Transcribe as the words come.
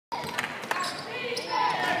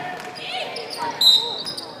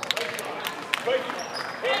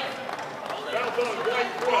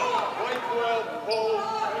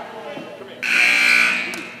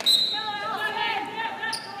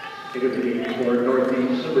for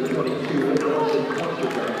Northeast, number 22, Allison Foster.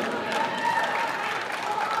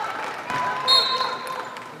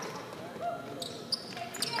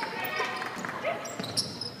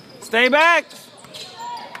 Stay back.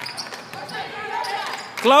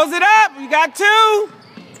 Close it up. You got two.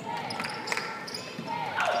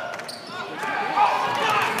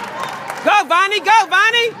 Go, Vonnie. Go,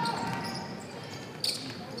 Vonnie.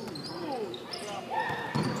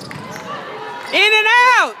 In and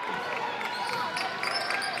out.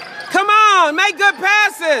 Come on. Make good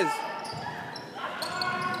passes.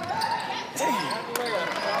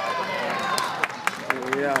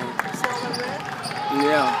 Yeah.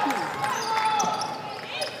 Yeah.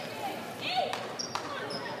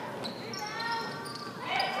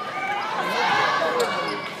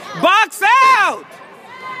 Box out!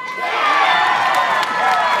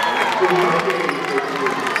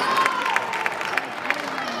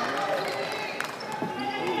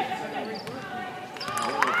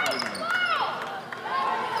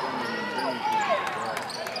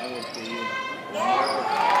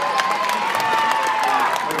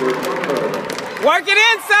 Work it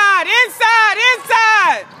inside, inside,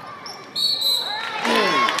 inside!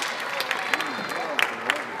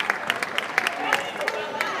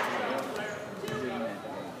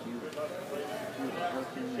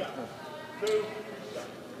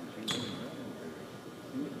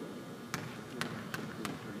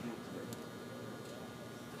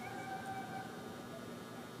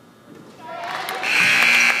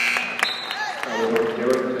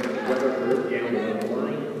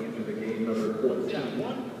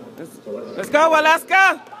 Let's go,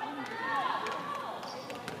 Alaska.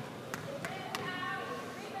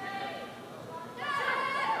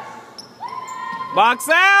 Box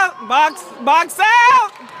out, box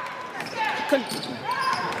out. Go,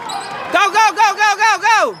 go, go, go, go,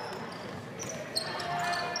 go.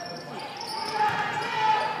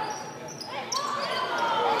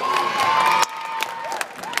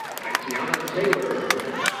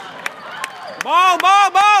 Ball, ball,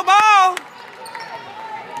 ball, ball.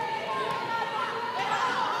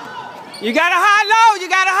 You got a high low, you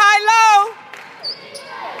got a high low.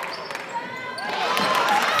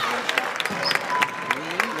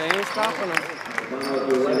 They ain't stopping them.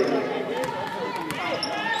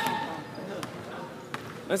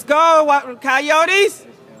 Let's go, Coyotes.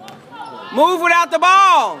 Move without the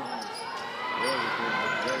ball.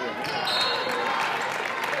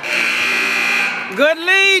 Good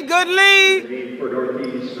lead, good lead. For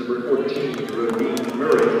Northeast, number 14, Rodine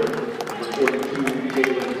Murray. Number 42,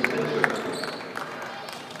 Caitlin Spencer.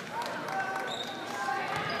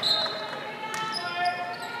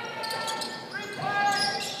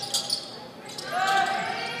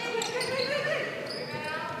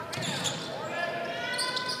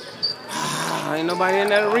 Ain't nobody in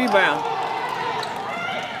there to rebound.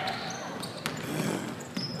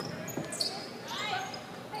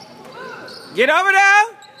 Get over there.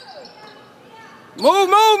 Move,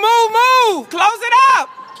 move, move, move. Close it up.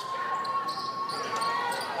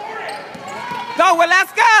 Go,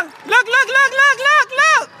 Alaska. Look, look, look, look, look,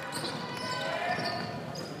 look.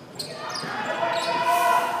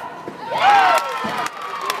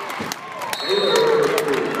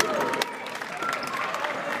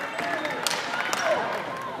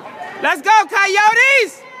 Let's go,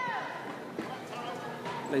 Coyotes.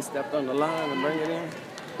 They stepped on the line and bring it in.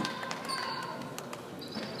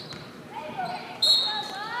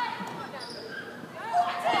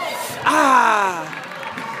 Ah!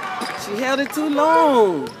 She held it too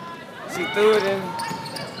long. She threw it in.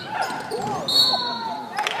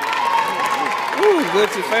 Ooh, good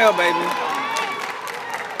she fell, baby.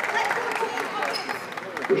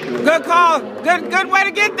 Good call. Good way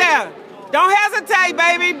to get there. Don't hesitate,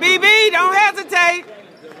 baby. BB, don't hesitate.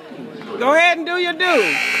 Go ahead and do your do.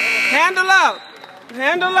 Handle up.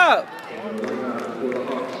 Handle up.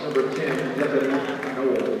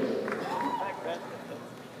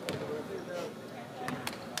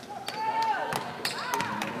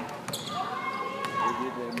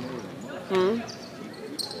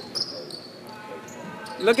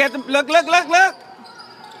 Look at the look.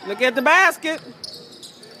 Look at the basket.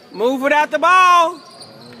 Move without the ball.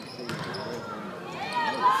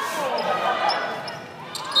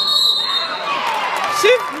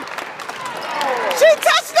 She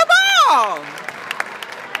touched the ball.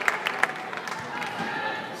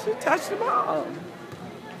 She touched the ball.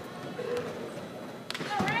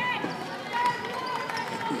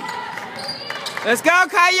 Let's go,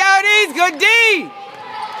 Coyotes. Good D.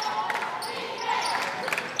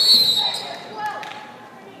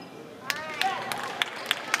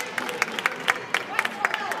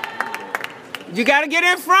 You got to get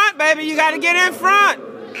in front, baby. You got to get in front.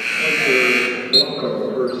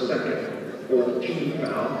 Blanco for second. 14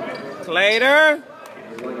 foul. Clater.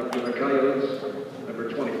 Lineup for the Coyotes, number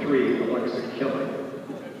 23, Alexa Kelly.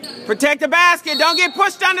 Protect the basket. Don't get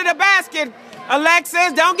pushed under the basket,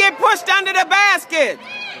 Alexis. Don't get pushed under the basket.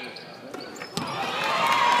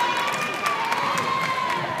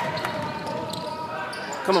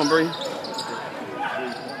 Come on, Bree.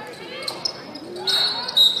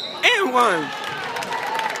 And one.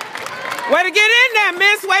 Way to get in there,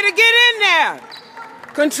 miss. Way to get in there.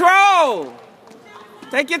 Control.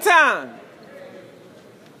 Take your time.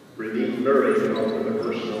 Renee Murray for the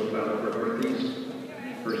personal foul for Northeast.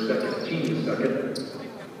 Her second, team second.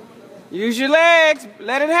 Use your legs.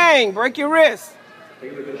 Let it hang. Break your wrist.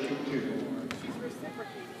 Taylor to shoot 2.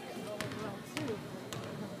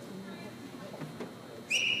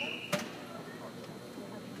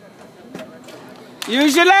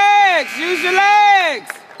 Use your legs. Use your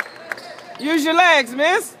legs. Use your legs,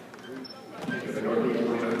 miss. The Northeast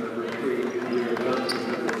lineup, number 3, Julia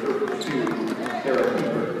Johnson, number 32, Sarah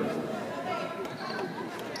Cooper.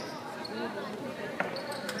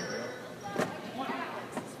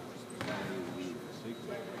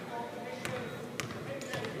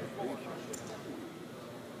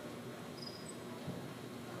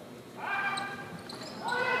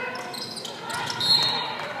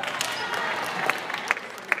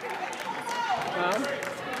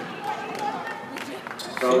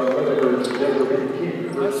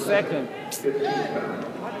 A second. 15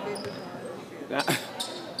 foul.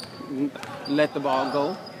 Let the ball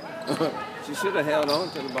go. She should have held on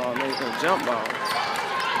to the ball, made it a jump ball.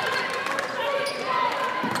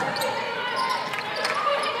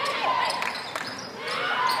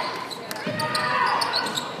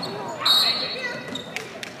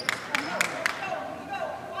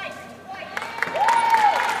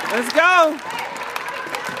 Let's go.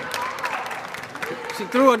 She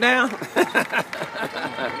threw it down.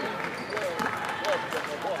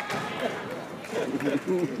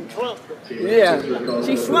 Yeah,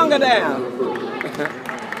 she swung it down.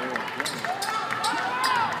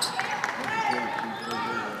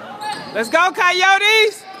 Let's go,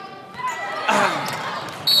 Coyotes.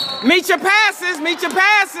 Meet your passes, meet your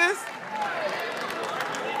passes.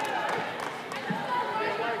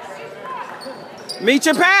 Meet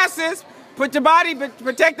your passes. Put your body,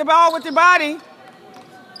 protect the ball with your body.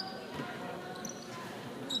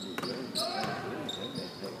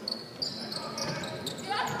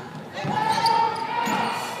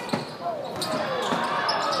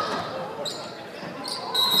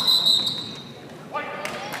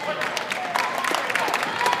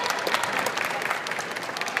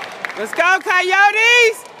 Let's go,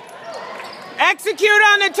 Coyotes! Execute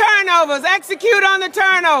on the turnovers. Execute on the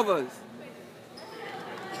turnovers.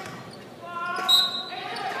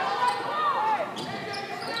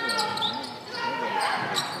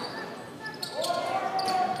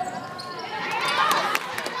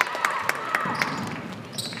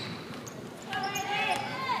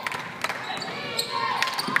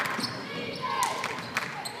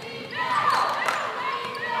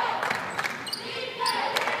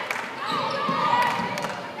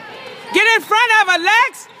 Get in front of her,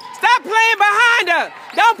 Lex. Stop playing behind her.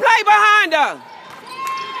 Don't play behind her.